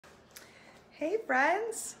Hey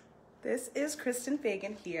friends, this is Kristen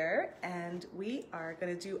Fagan here, and we are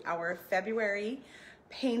going to do our February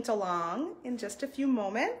paint along in just a few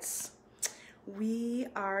moments. We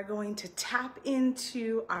are going to tap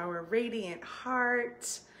into our radiant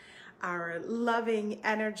heart, our loving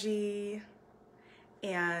energy,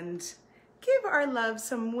 and give our love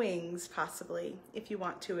some wings, possibly, if you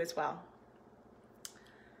want to as well.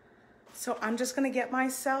 So I'm just gonna get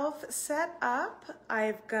myself set up.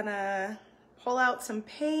 I'm gonna pull out some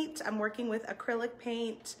paint. I'm working with acrylic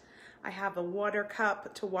paint. I have a water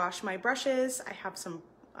cup to wash my brushes. I have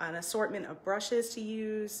an assortment of brushes to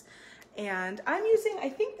use. And I'm using, I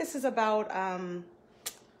think this is about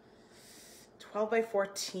 12 by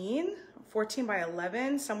 14, 14 by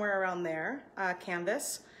 11, somewhere around there,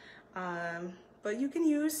 canvas. But you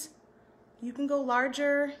can go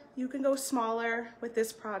larger, you can go smaller with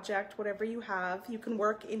this project, whatever you have. You can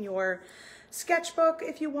work in your sketchbook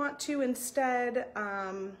if you want to instead.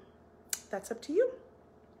 That's up to you.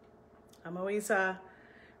 I'm always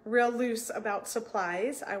real loose about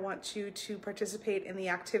supplies. I want you to participate in the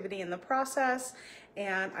activity in the process,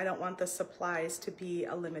 and I don't want the supplies to be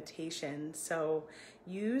a limitation. So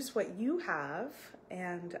use what you have,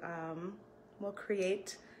 and we'll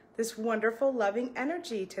create this wonderful loving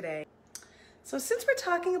energy today. So since we're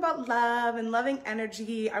talking about love and loving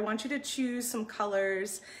energy, I want you to choose some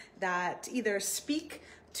colors that either speak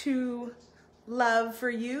to love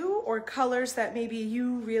for you or colors that maybe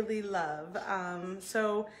you really love.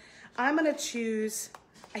 So I'm gonna choose,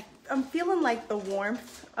 I'm feeling like the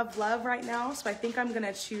warmth of love right now, so I think I'm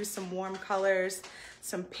gonna choose some warm colors,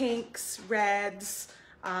 some pinks, reds,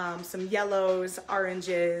 some yellows,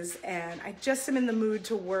 oranges, and I just am in the mood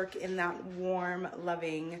to work in that warm,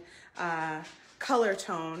 loving color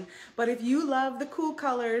tone. But if you love the cool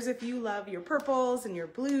colors, if you love your purples and your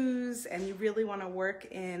blues, and you really want to work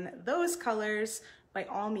in those colors, by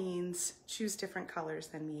all means, choose different colors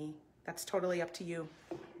than me. That's totally up to you.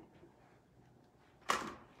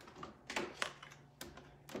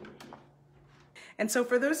 And so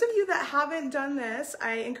for those of you that haven't done this,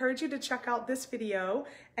 I encourage you to check out this video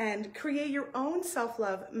and create your own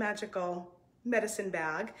self-love magical medicine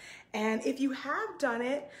bag. And if you have done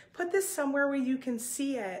it, put this somewhere where you can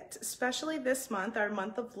see it, especially this month, our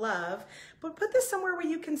month of love, but put this somewhere where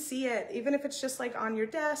you can see it, even if it's just like on your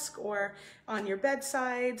desk or on your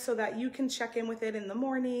bedside, so that you can check in with it in the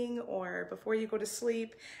morning or before you go to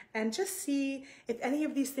sleep, and just see if any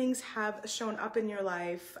of these things have shown up in your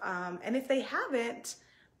life. And if they haven't,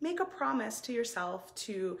 make a promise to yourself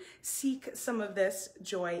to seek some of this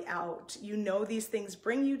joy out. You know these things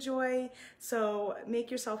bring you joy, so make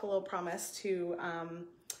yourself a little promise to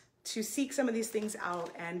seek some of these things out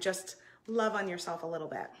and just love on yourself a little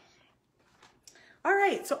bit. All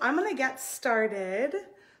right, so I'm gonna get started.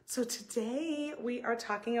 So today we are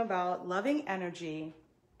talking about loving energy.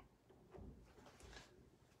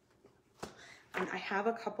 And I have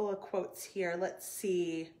a couple of quotes here. Let's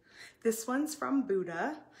see. This one's from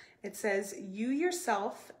Buddha. It says, "You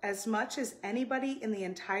yourself, as much as anybody in the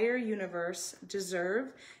entire universe,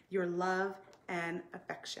 deserve your love and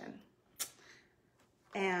affection."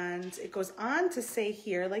 And it goes on to say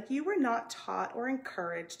here, like, you were not taught or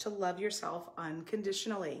encouraged to love yourself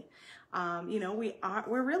unconditionally. You know,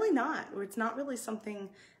 we're really not. It's not really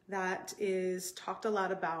something that is talked a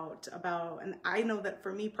lot about, and I know that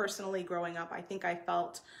for me personally, growing up, I think I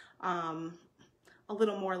felt a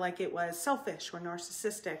little more like it was selfish or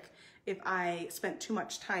narcissistic if I spent too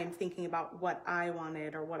much time thinking about what I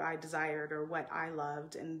wanted or what I desired or what I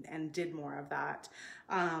loved and did more of that.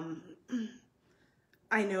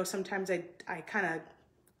 I know sometimes I kind of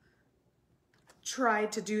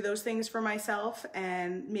tried to do those things for myself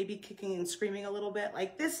and maybe kicking and screaming a little bit,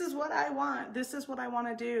 like, this is what I want, this is what I want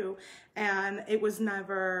to do. And it was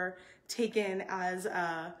never taken as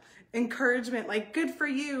encouragement, like, good for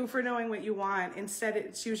you for knowing what you want. Instead,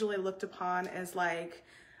 it's usually looked upon as like,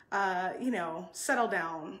 you know, settle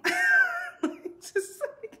down.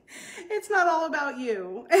 It's not all about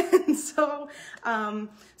you. And so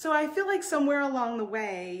I feel like somewhere along the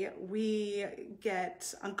way, we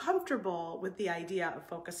get uncomfortable with the idea of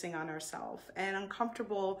focusing on ourselves and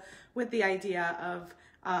uncomfortable with the idea of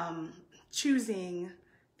choosing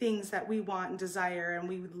things that we want and desire and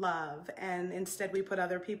we love. And instead we put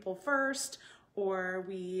other people first, or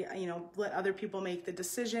we, you know, let other people make the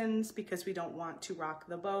decisions because we don't want to rock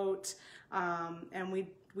the boat. And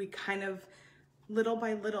we kind of, little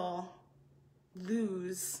by little,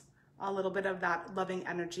 lose a little bit of that loving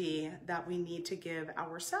energy that we need to give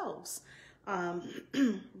ourselves.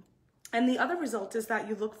 And the other result is that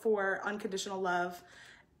you look for unconditional love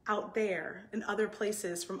out there in other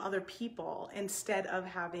places from other people instead of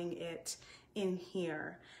having it in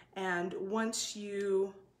here. And once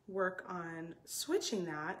you work on switching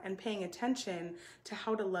that and paying attention to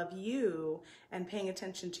how to love you and paying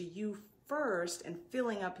attention to you first and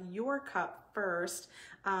filling up your cup first,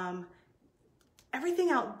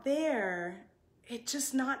 everything out there, it's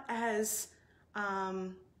just not as, I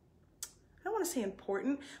don't want to say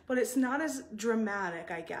important, but it's not as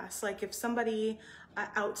dramatic, I guess. Like if somebody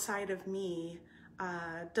outside of me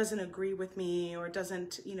doesn't agree with me or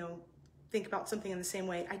doesn't, you know, think about something in the same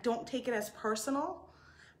way, I don't take it as personal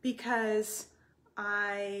because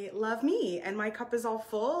I love me and my cup is all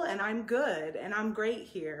full and I'm good and I'm great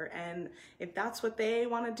here. And if that's what they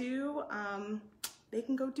want to do, they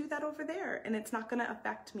can go do that over there and it's not going to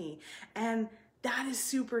affect me. And that is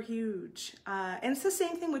super huge. And it's the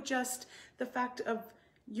same thing with just the fact of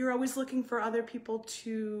you're always looking for other people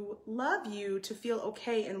to love you, to feel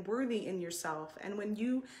okay and worthy in yourself. And when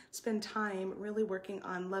you spend time really working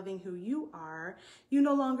on loving who you are, you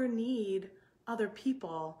no longer need other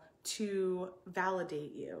people to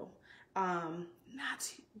validate you.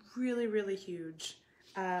 That's really, really huge.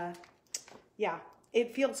 Yeah,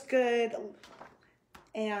 it feels good.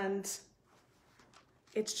 And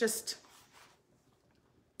it's just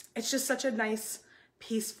such a nice,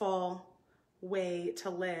 peaceful way to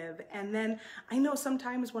live. And then I know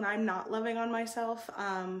sometimes when I'm not loving on myself,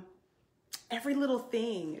 every little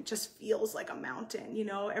thing just feels like a mountain, you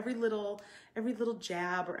know, every little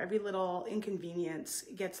jab or every little inconvenience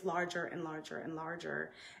gets larger and larger and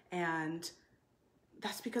larger. And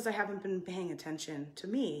that's because I haven't been paying attention to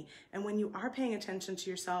me. And when you are paying attention to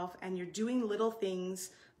yourself and you're doing little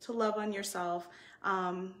things to love on yourself,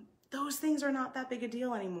 those things are not that big a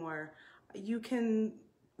deal anymore. You can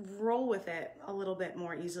roll with it a little bit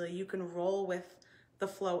more easily. You can roll with the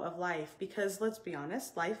flow of life because let's be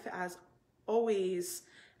honest, life as always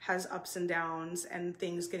has ups and downs and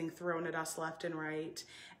things getting thrown at us left and right.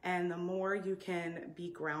 And the more you can be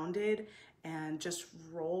grounded and just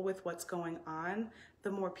roll with what's going on, the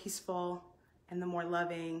more peaceful and the more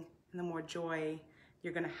loving and the more joy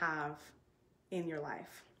you're gonna have in your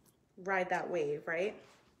life. Ride that wave, right?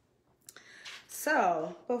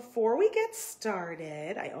 So before we get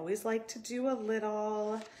started, I always like to do a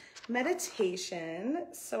little meditation.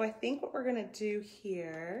 So I think what we're gonna do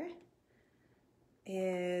here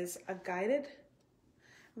is a guided,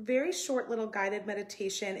 very short little guided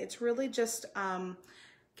meditation. It's really just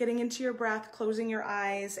getting into your breath, closing your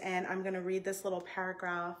eyes, and I'm gonna read this little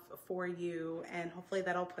paragraph for you, and hopefully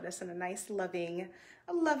that'll put us in a nice, loving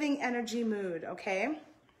energy mood, okay?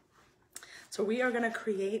 So we are gonna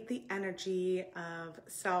create the energy of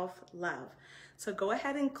self-love. So go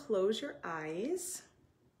ahead and close your eyes.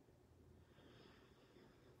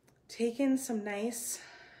 Take in some nice,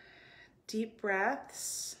 deep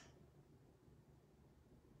breaths.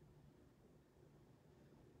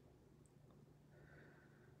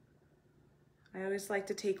 I always like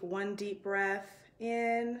to take one deep breath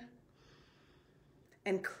in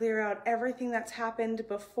and clear out everything that's happened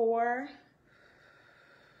before.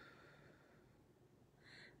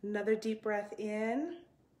 Another deep breath in.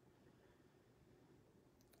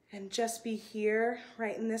 And just be here,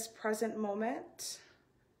 right in this present moment.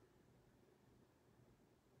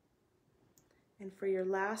 And for your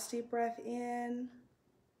last deep breath in,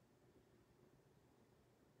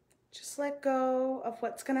 just let go of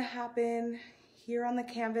what's gonna happen here on the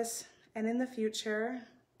canvas and in the future.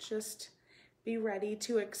 Just be ready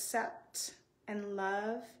to accept and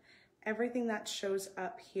love everything that shows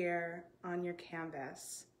up here on your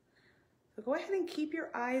canvas. So go ahead and keep your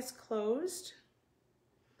eyes closed.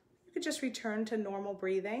 You could just return to normal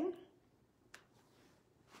breathing.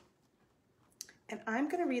 And I'm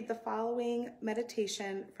going to read the following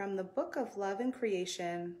meditation from the Book of Love and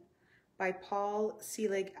Creation by Paul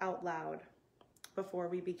Selig out loud before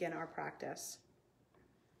we begin our practice.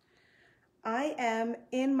 I am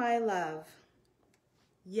in my love.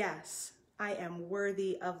 Yes, I am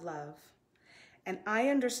worthy of love. And I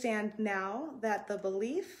understand now that the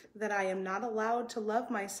belief that I am not allowed to love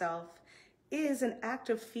myself is an act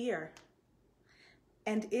of fear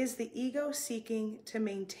and is the ego seeking to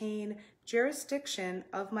maintain jurisdiction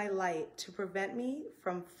of my light to prevent me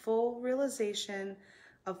from full realization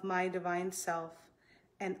of my divine self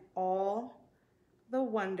and all the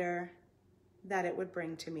wonder that it would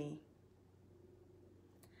bring to me.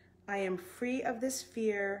 I am free of this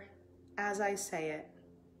fear as I say it.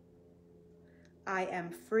 I am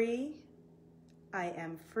free, I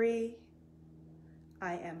am free,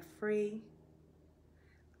 I am free,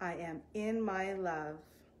 I am in my love.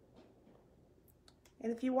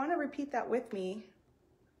 And if you want to repeat that with me,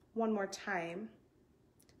 one more time.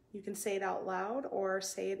 You can say it out loud or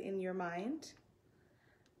say it in your mind.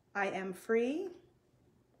 I am free.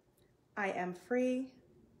 I am free.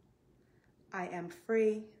 I am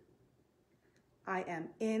free. I am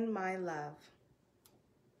in my love.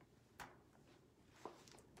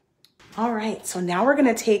 All right, so now we're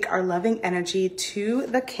gonna take our loving energy to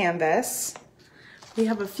the canvas. We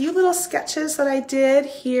have a few little sketches that I did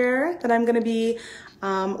here that I'm gonna be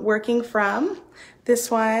working from.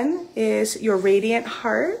 This one is your radiant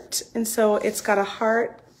heart. And so it's got a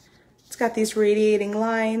heart, it's got these radiating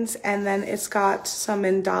lines, and then it's got some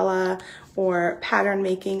mandala or pattern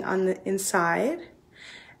making on the inside.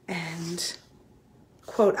 And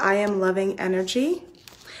quote, I am loving energy.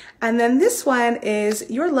 And then this one is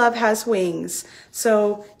your love has wings.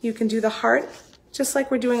 So you can do the heart just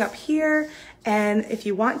like we're doing up here. And if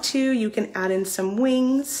you want to, you can add in some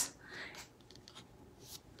wings.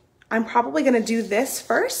 I'm probably gonna do this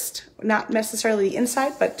first, not necessarily the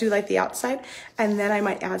inside, but do like the outside. And then I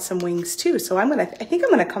might add some wings too. So I think I'm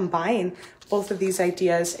gonna combine both of these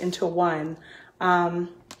ideas into one on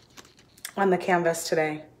the canvas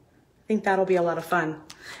today. I think that'll be a lot of fun.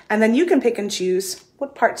 And then you can pick and choose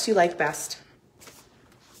what parts you like best.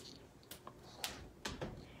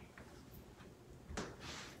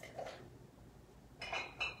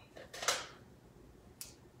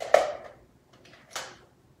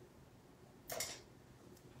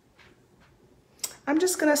 I'm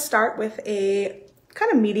just gonna start with a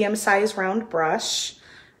kind of medium-sized round brush,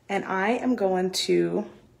 and I am going to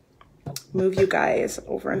move you guys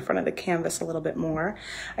over in front of the canvas a little bit more.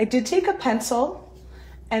 I did take a pencil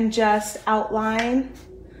and just outline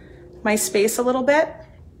my space a little bit.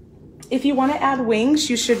 If you want to add wings,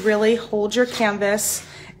 you should really hold your canvas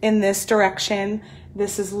in this direction.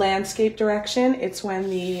 This is landscape direction. It's when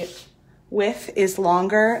the width is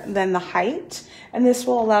longer than the height. And this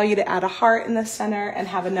will allow you to add a heart in the center and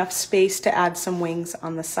have enough space to add some wings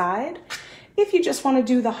on the side. If you just want to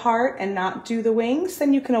do the heart and not do the wings,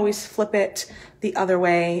 then you can always flip it the other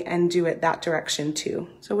way and do it that direction too.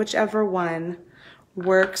 So whichever one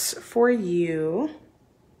works for you.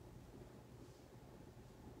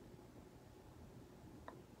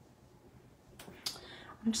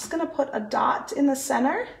 I'm just going to put a dot in the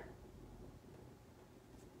center,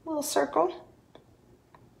 a little circle.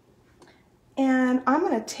 And I'm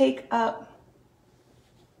going to take up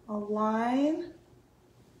a line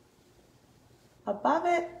above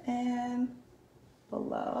it and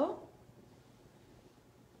below.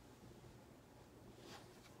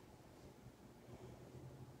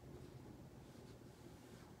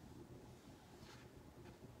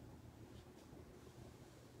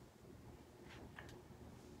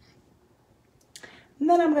 And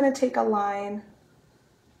then I'm going to take a line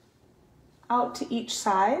out to each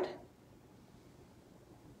side.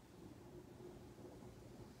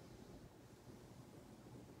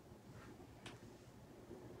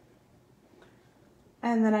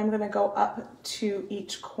 And then I'm going to go up to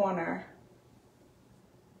each corner.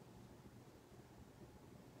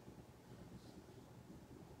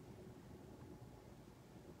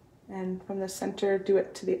 And from the center, do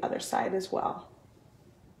it to the other side as well.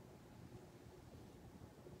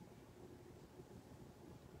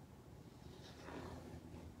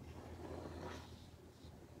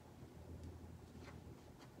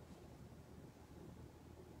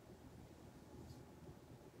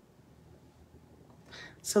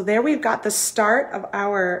 So there we've got the start of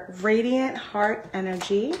our radiant heart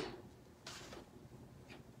energy.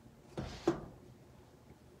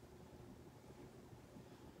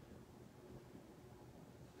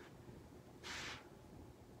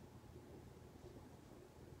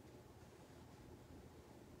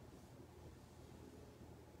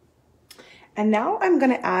 And now I'm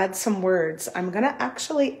going to add some words. I'm going to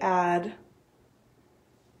actually add,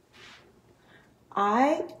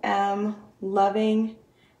 I am loving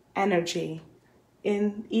energy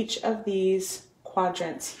in each of these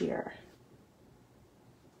quadrants here.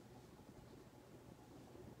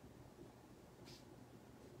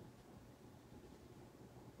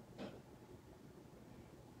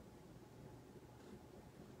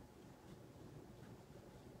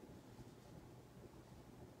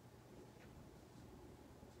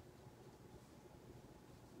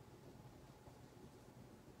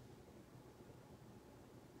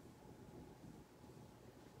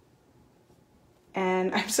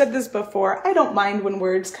 And I've said this before, I don't mind when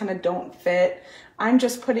words kind of don't fit. I'm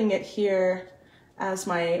just putting it here as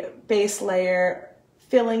my base layer,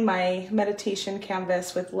 filling my meditation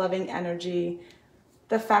canvas with loving energy.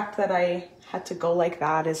 The fact that I had to go like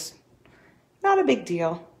that is not a big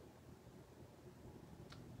deal.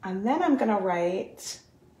 And then I'm gonna write,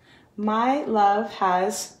 My love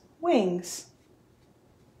has wings.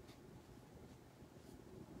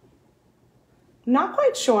 Not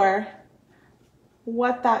quite sure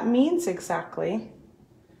what that means exactly.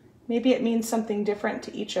 Maybe it means something different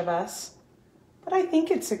to each of us, but I think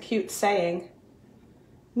it's a cute saying.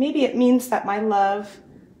 Maybe it means that my love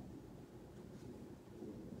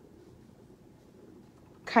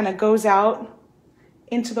kind of goes out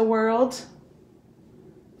into the world,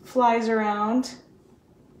 flies around.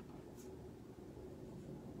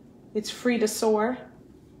 It's free to soar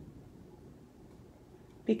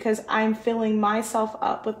because I'm filling myself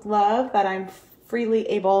up with love that I'm freely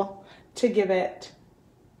able to give it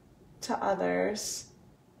to others.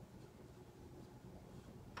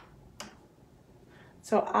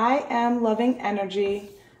 So I am loving energy.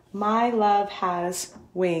 My love has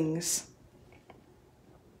wings.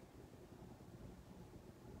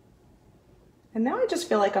 And now I just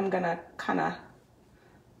feel like I'm gonna kind of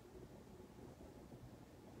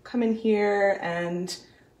come in here and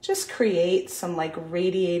just create some like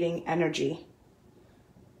radiating energy.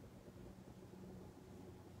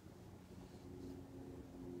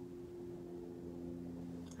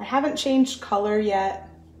 I haven't changed color yet.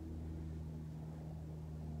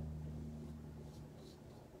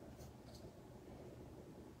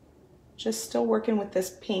 Just still working with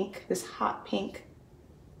this pink, this hot pink.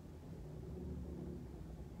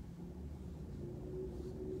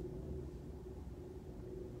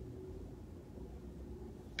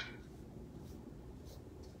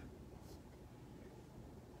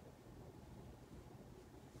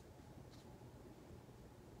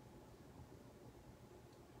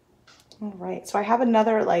 All right, so I have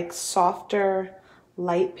another like softer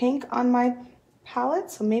light pink on my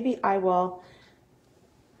palette, so maybe I will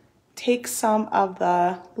take some of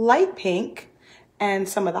the light pink and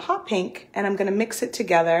some of the hot pink, and I'm gonna mix it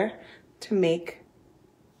together to make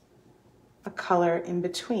a color in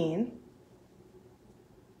between.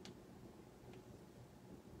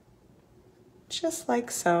 Just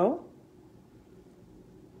like so.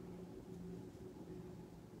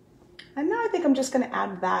 And now I think I'm just gonna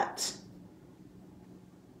add that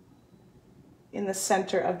in the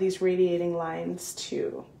center of these radiating lines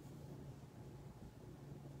too.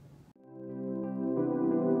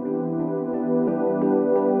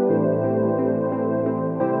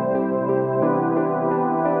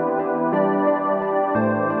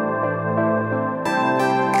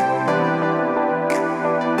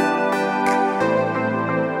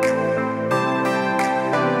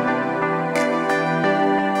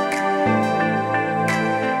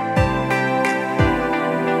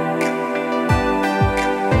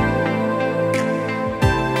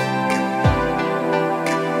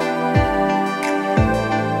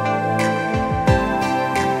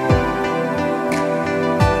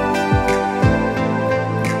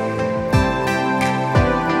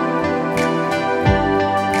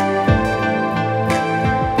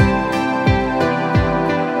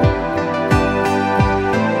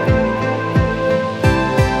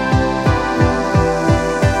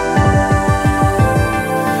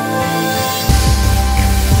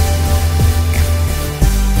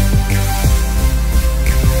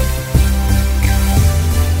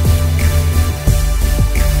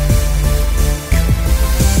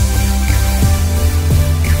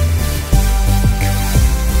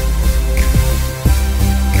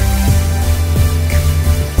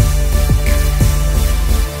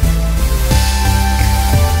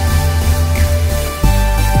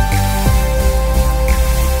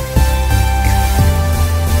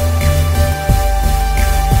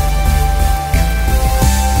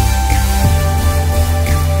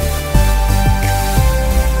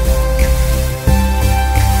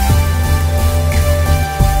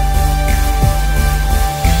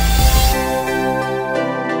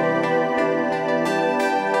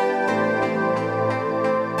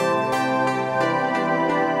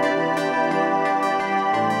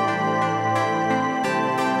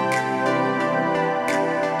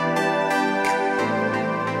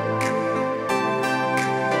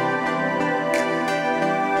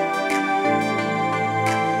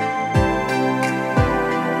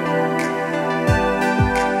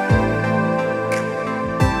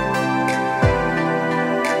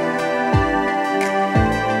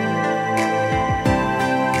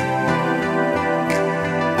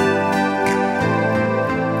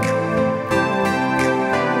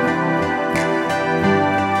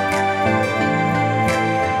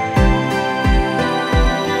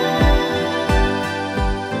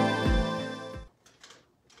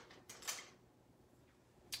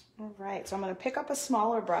 So I'm going to pick up a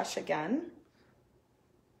smaller brush again.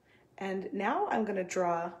 And now I'm going to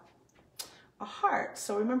draw a heart.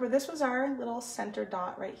 So remember, this was our little center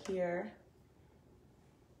dot right here.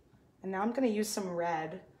 And now I'm going to use some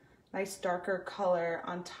red, nice darker color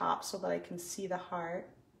on top so that I can see the heart.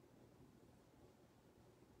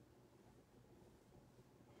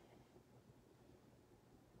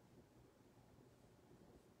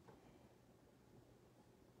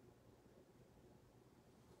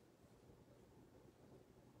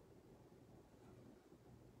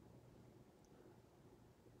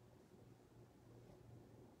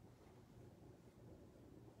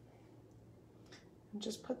 And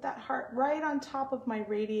just put that heart right on top of my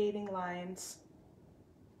radiating lines.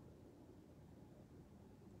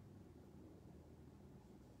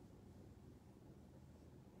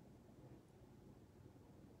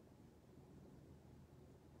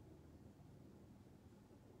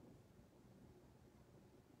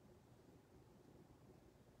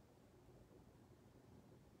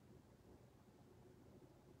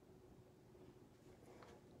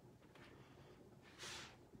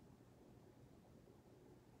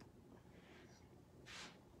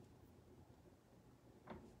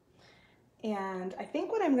 And I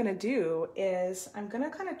think what I'm gonna do is I'm gonna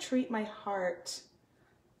kind of treat my heart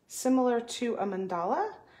similar to a mandala.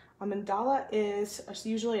 A mandala is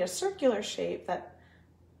usually a circular shape that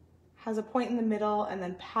has a point in the middle and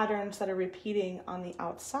then patterns that are repeating on the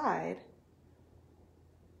outside.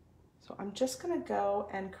 So I'm just gonna go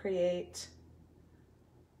and create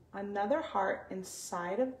another heart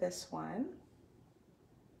inside of this one,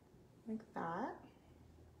 like that.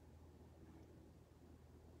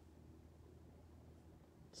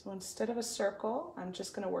 So instead of a circle, I'm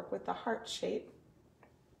just going to work with the heart shape.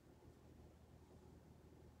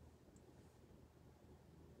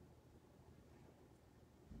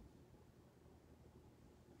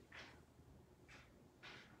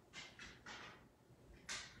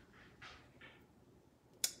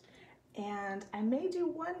 And I may do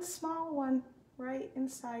one small one right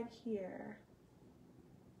inside here.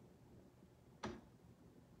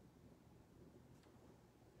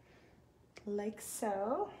 Like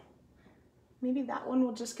so. Maybe that one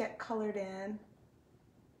will just get colored in.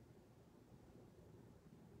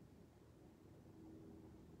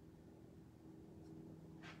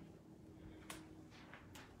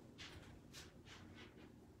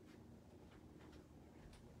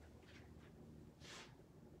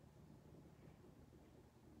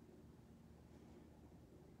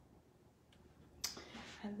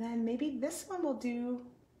 And then maybe this one will do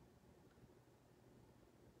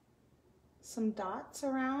some dots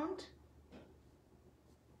around.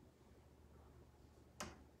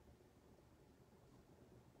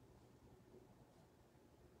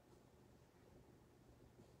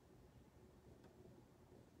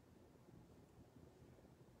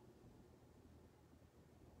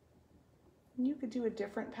 You could do a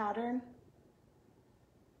different pattern.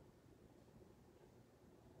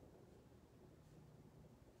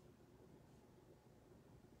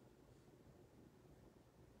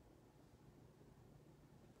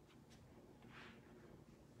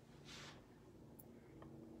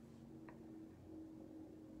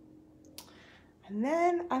 And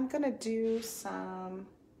then I'm gonna do some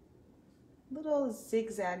little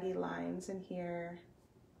zigzaggy lines in here.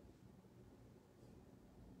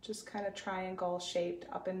 Just kind of triangle shaped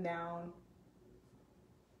up and down.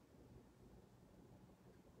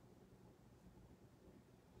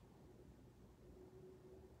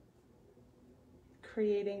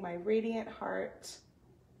 Creating my radiant heart.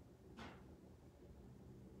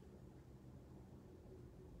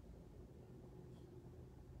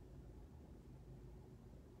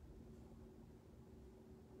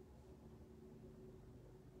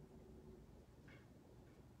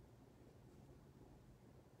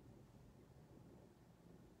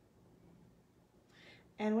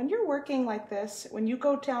 And when you're working like this, when you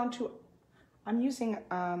go down to, I'm using,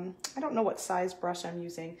 I don't know what size brush I'm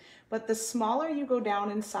using, but the smaller you go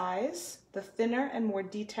down in size, the thinner and more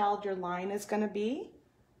detailed your line is going to be.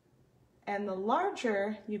 And the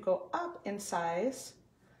larger you go up in size,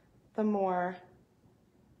 the more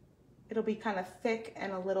it'll be kind of thick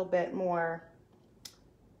and a little bit more,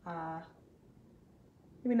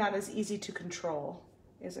 maybe not as easy to control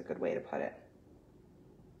is a good way to put it.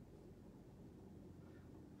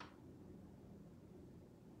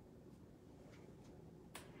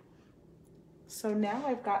 So now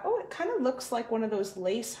I've got, oh, it kind of looks like one of those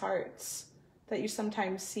lace hearts that you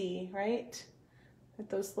sometimes see, right? With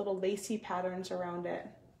those little lacy patterns around it.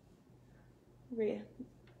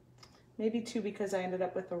 Maybe too because I ended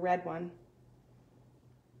up with a red one.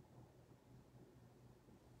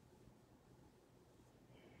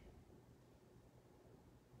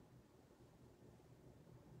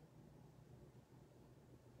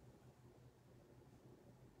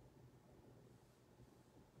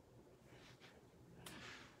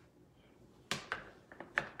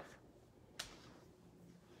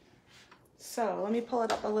 So let me pull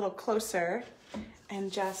it up a little closer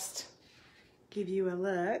and just give you a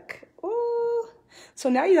look. Ooh. So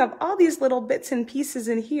now you have all these little bits and pieces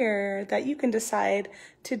in here that you can decide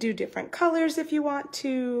to do different colors if you want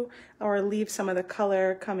to, or leave some of the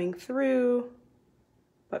color coming through,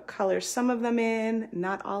 but color some of them in,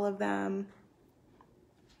 not all of them.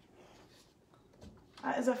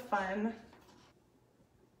 That is a fun.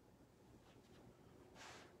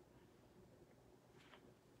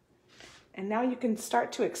 And now you can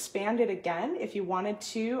start to expand it again if you wanted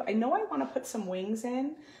to. I know I want to put some wings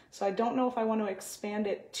in, so I don't know if I want to expand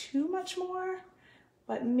it too much more,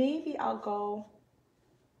 but maybe I'll go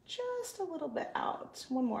just a little bit out,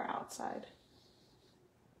 one more outside.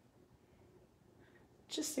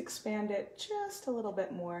 Just expand it just a little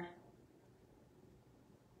bit more.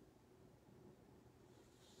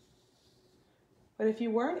 But if you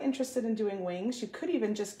weren't interested in doing wings, you could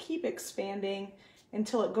even just keep expanding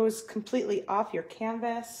until it goes completely off your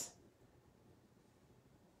canvas.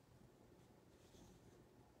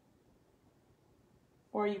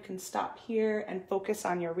 Or you can stop here and focus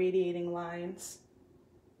on your radiating lines.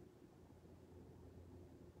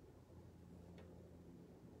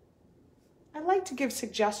 I like to give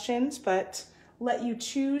suggestions, but let you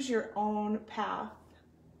choose your own path.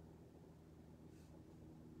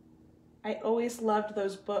 I always loved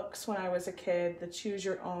those books when I was a kid, the choose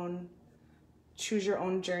your own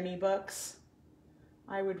journey books.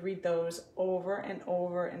 I would read those over and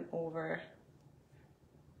over and over.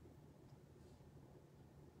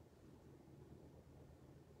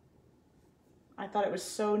 I thought it was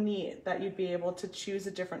so neat that you'd be able to choose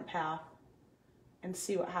a different path and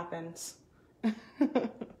see what happens.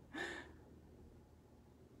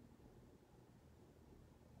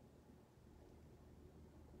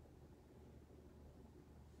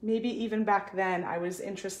 Maybe even back then I was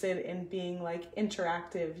interested in being like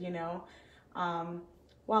interactive, you know.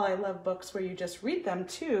 While I love books where you just read them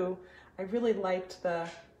too, I really liked the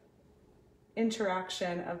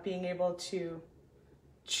interaction of being able to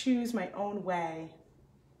choose my own way.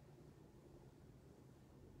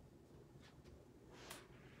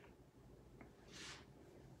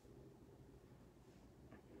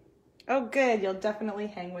 Oh good, you'll definitely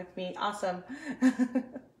hang with me. Awesome.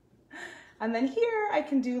 And then here I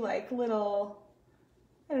can do like little,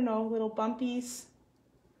 I don't know, little bumpies,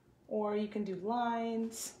 or you can do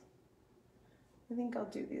lines. I think I'll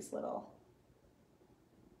do these little.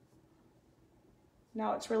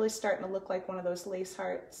 Now it's really starting to look like one of those lace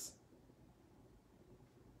hearts.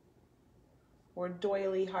 Or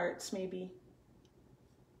doily hearts maybe.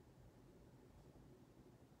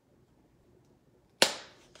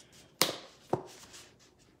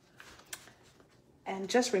 And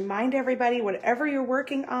just remind everybody, whatever you're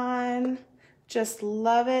working on, just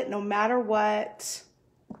love it no matter what.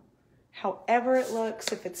 However it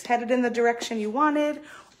looks, if it's headed in the direction you wanted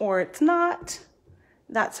or it's not,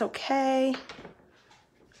 that's okay.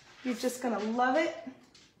 You're just gonna love it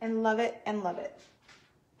and love it and love it.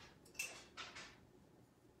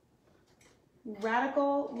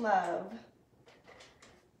 Radical love.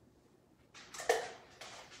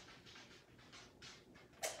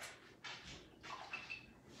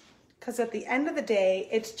 Because at the end of the day,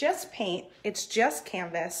 it's just paint, it's just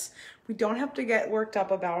canvas. We don't have to get worked up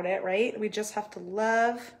about it, right? We just have to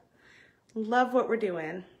love what we're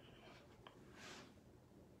doing.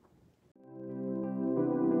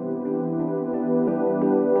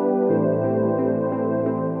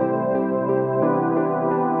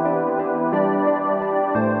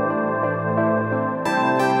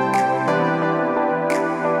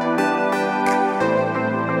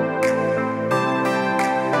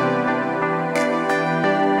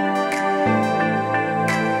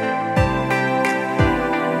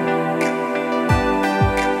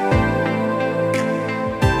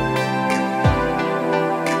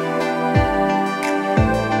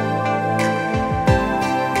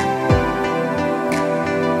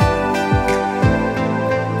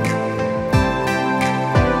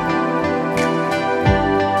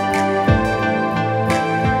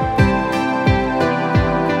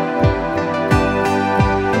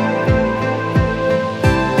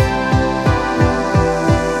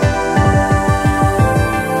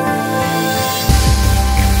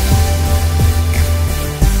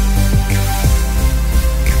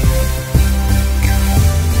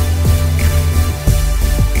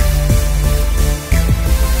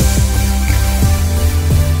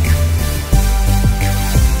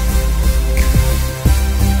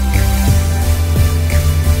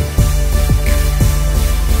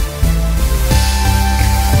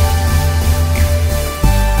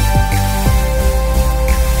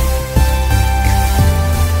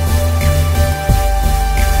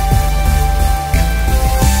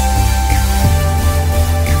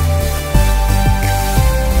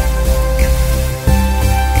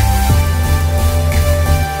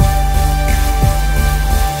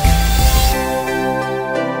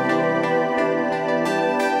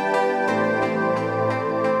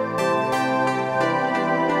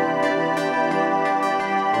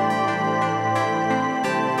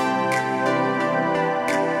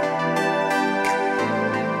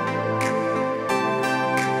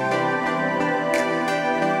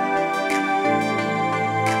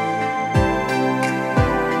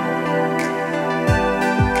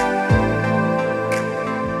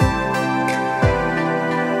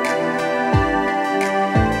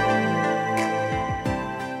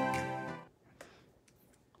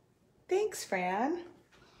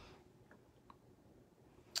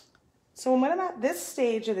 So when I'm at this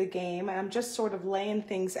stage of the game and I'm just sort of laying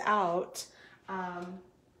things out,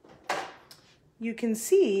 you can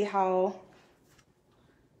see how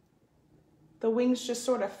the wings just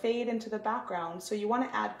sort of fade into the background. So you want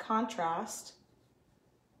to add contrast.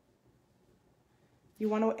 You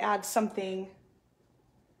want to add something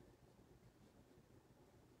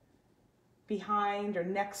behind or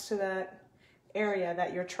next to that area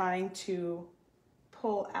that you're trying to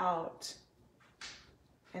pull out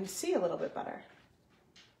and see a little bit better.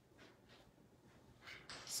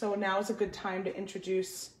 So now is a good time to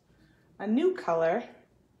introduce a new color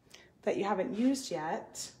that you haven't used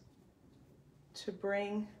yet to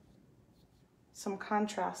bring some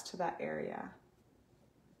contrast to that area.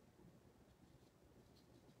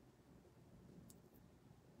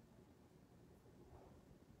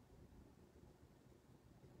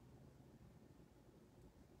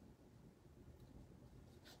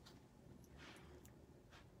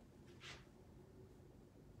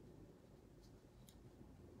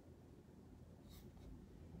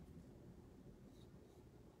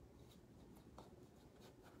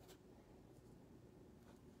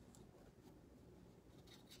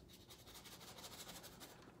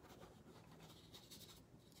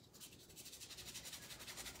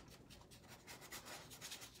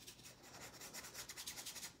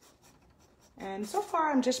 And so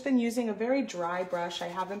far I've just been using a very dry brush. I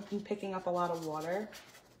haven't been picking up a lot of water.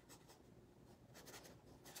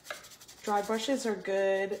 Dry brushes are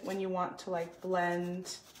good when you want to like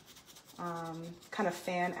blend, kind of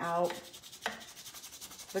fan out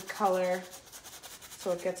the color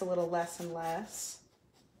so it gets a little less and less.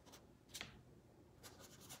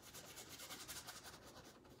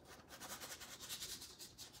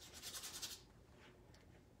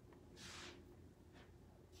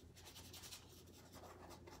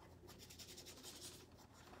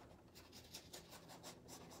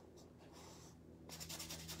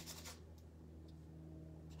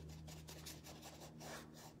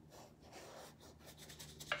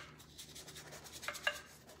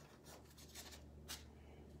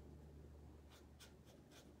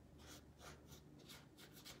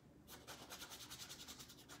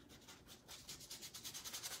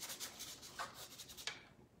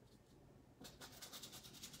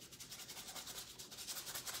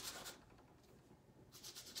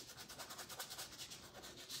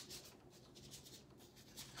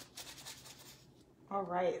 All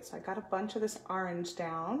right, so I got a bunch of this orange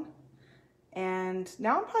down, and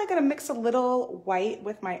now I'm probably gonna mix a little white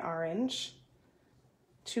with my orange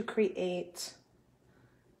to create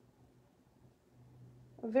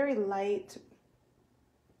a very light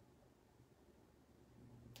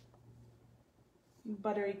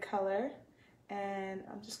buttery color. And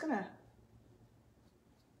I'm just gonna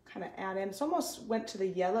kind of add in, it's almost went to the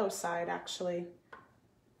yellow side actually.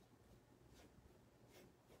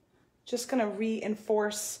 Just gonna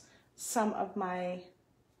reinforce some of my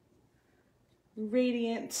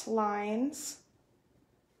radiant lines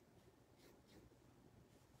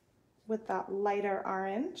with that lighter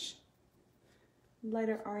orange,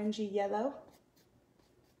 lighter orangey yellow.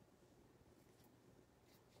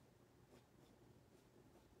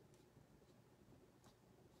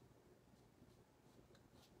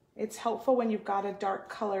 It's helpful when you've got a dark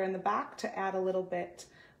color in the back to add a little bit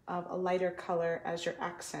of a lighter color as your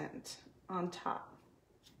accent on top.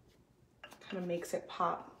 Kind of makes it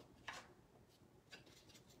pop.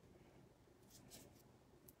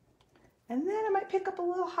 And then I might pick up a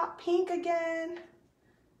little hot pink again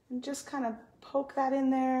and just kind of poke that in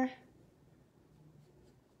there.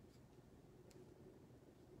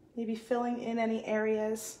 Maybe filling in any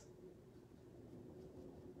areas.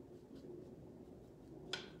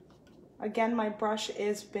 Again, my brush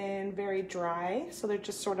has been very dry, so they're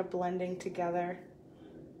just sort of blending together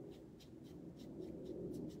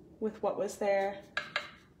with what was there.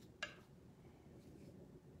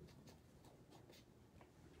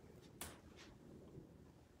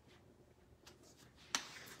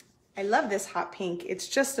 I love this hot pink. It's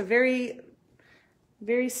just a very,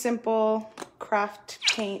 very simple craft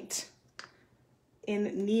paint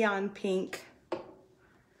in neon pink.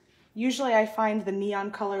 Usually I find the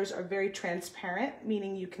neon colors are very transparent,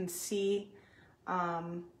 meaning you can see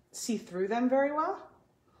through them very well.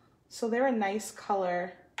 So they're a nice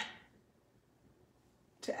color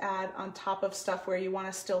to add on top of stuff where you want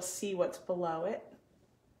to still see what's below it.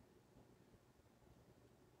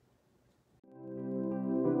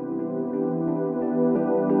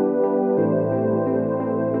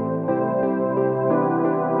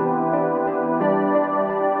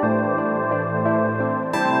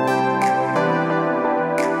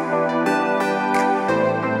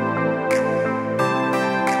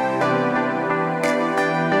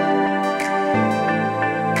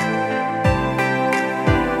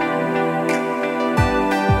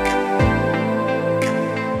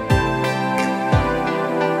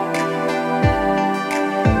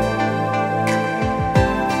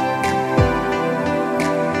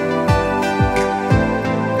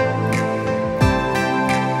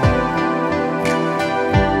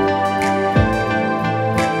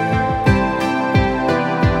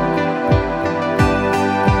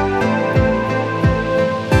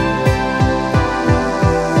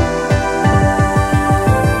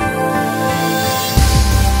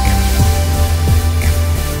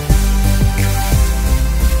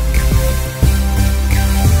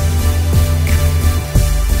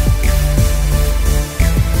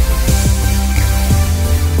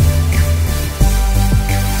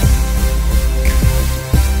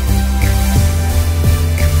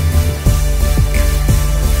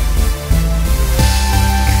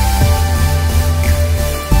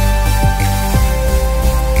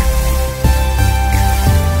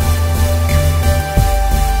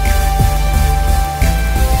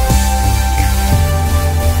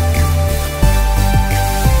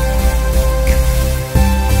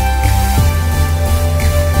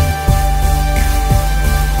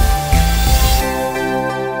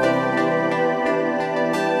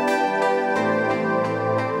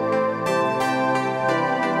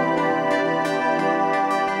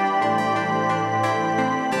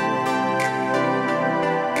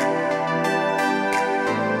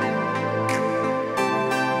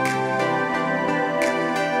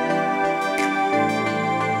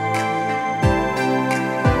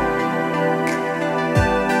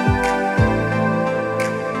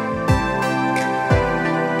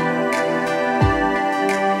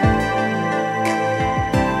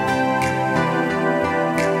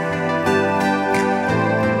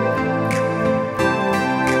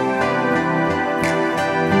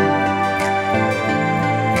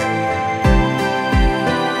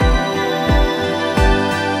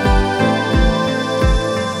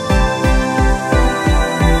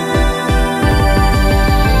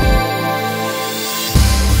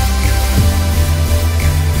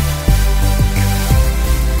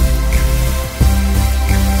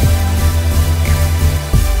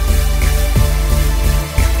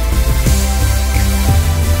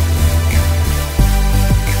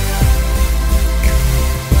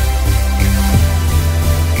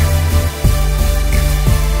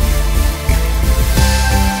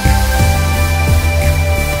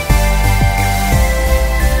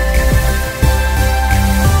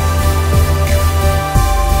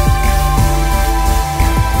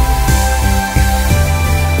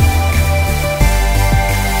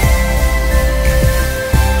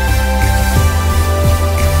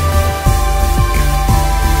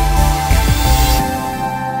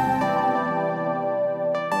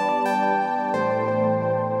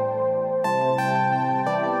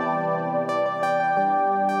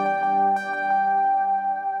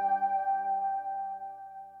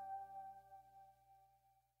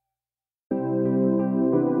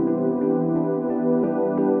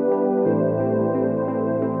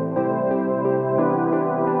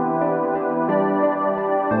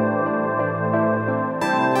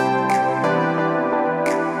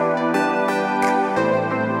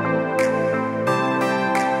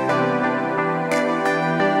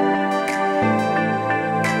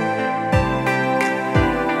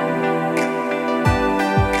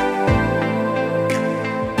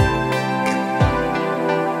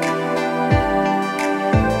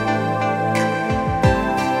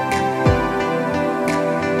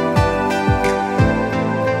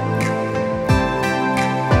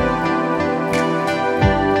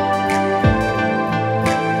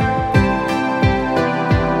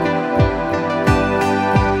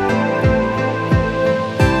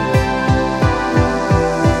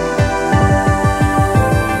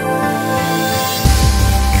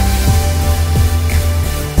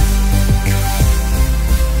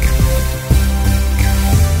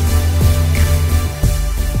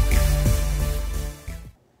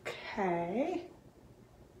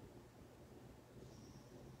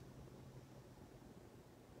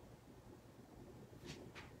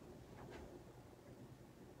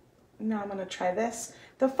 Now I'm gonna try this.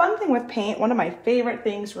 The fun thing with paint, one of my favorite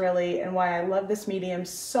things really, and why I love this medium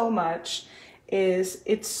so much, is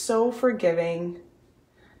it's so forgiving.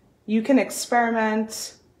 You can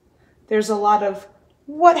experiment. There's a lot of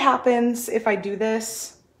what happens if I do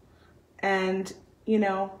this, and you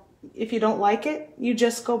know, if you don't like it, you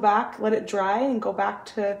just go back, let it dry, and go back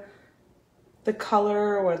to the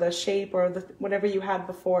color or the shape or the whatever you had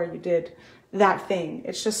before you did that thing.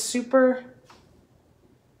 It's just super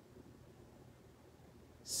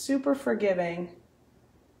forgiving,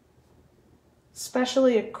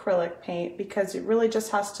 especially acrylic paint, because it really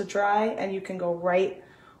just has to dry and you can go right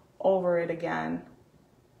over it again.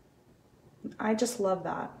 I just love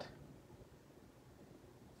that.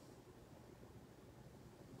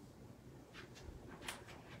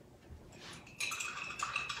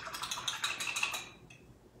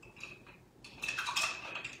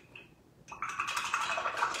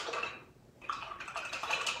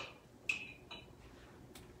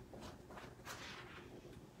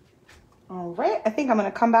 All right, I think I'm gonna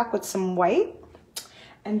come back with some white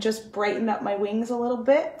and just brighten up my wings a little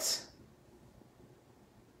bit.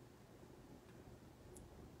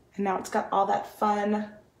 And now it's got all that fun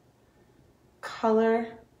color.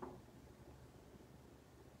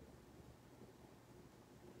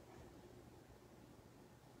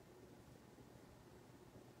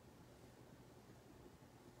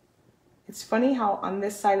 It's funny how on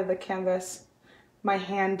this side of the canvas, my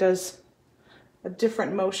hand does a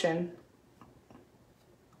different motion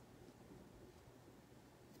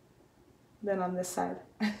than on this side.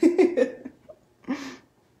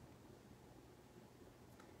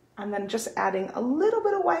 And then just adding a little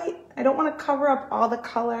bit of white. I don't want to cover up all the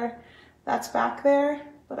color that's back there,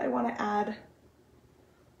 but I want to add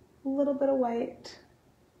a little bit of white.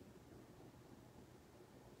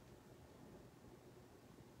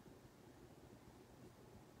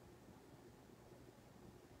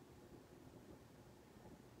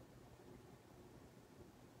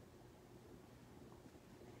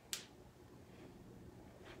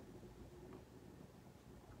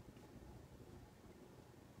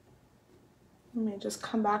 Let me just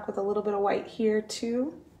come back with a little bit of white here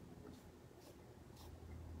too.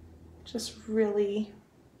 Just really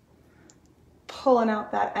pulling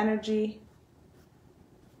out that energy.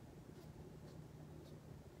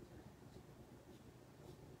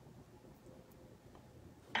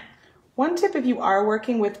 One tip if you are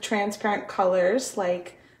working with transparent colors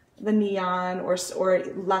like the neon or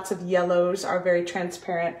lots of yellows are very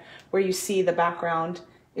transparent where you see the background,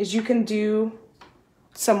 is you can do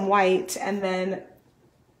some white and then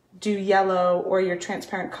do yellow or your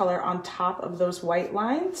transparent color on top of those white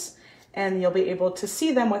lines, and you'll be able to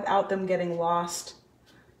see them without them getting lost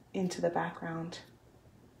into the background.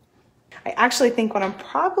 I actually think what I'm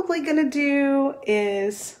probably gonna do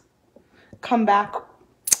is come back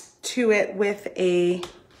to it with a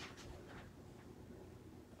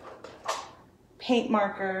paint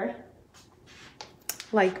marker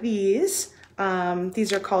like these.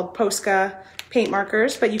 These are called Posca paint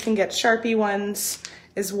markers, but you can get Sharpie ones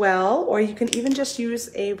as well, or you can even just use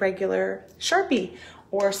a regular Sharpie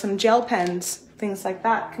or some gel pens, things like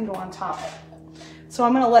that can go on top. So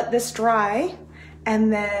I'm gonna let this dry,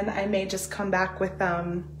 and then I may just come back with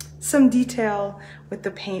some detail with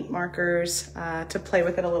the paint markers to play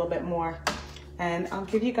with it a little bit more. And I'll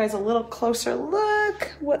give you guys a little closer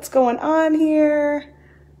look what's going on here.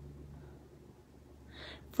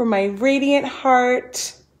 For my radiant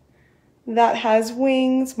heart that has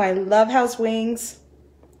wings, my love has wings,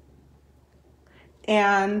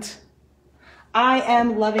 and I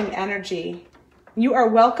am loving energy. You are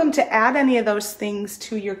welcome to add any of those things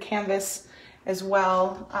to your canvas as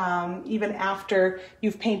well, even after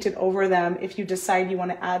you've painted over them. If you decide you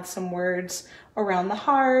want to add some words around the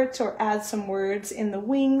heart, or add some words in the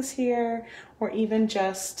wings here, or even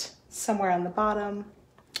just somewhere on the bottom,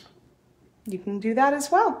 you can do that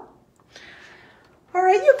as well. All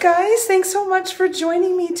right, you guys, thanks so much for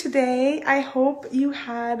joining me today. I hope you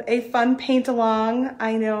had a fun paint along.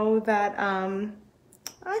 I know that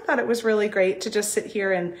I thought it was really great to just sit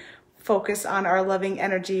here and focus on our loving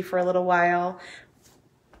energy for a little while.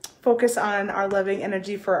 Focus on our loving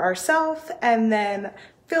energy for ourselves, and then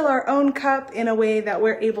fill our own cup in a way that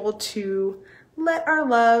we're able to let our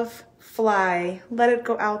love fly, let it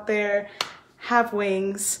go out there, have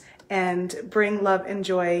wings, and bring love and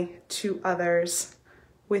joy to others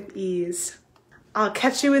with ease. I'll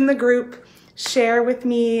catch you in the group. Share with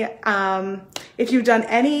me if you've done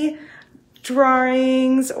any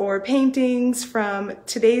drawings or paintings from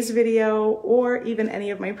today's video, or even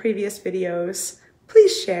any of my previous videos.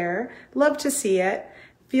 Please share. Love to see it.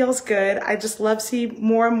 feels good. I just love seeing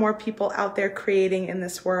more and more people out there creating in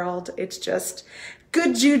this world. It's just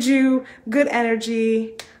good juju, good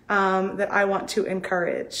energy that I want to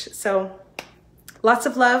encourage. So lots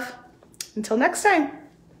of love. Until next time.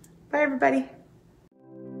 Bye, everybody.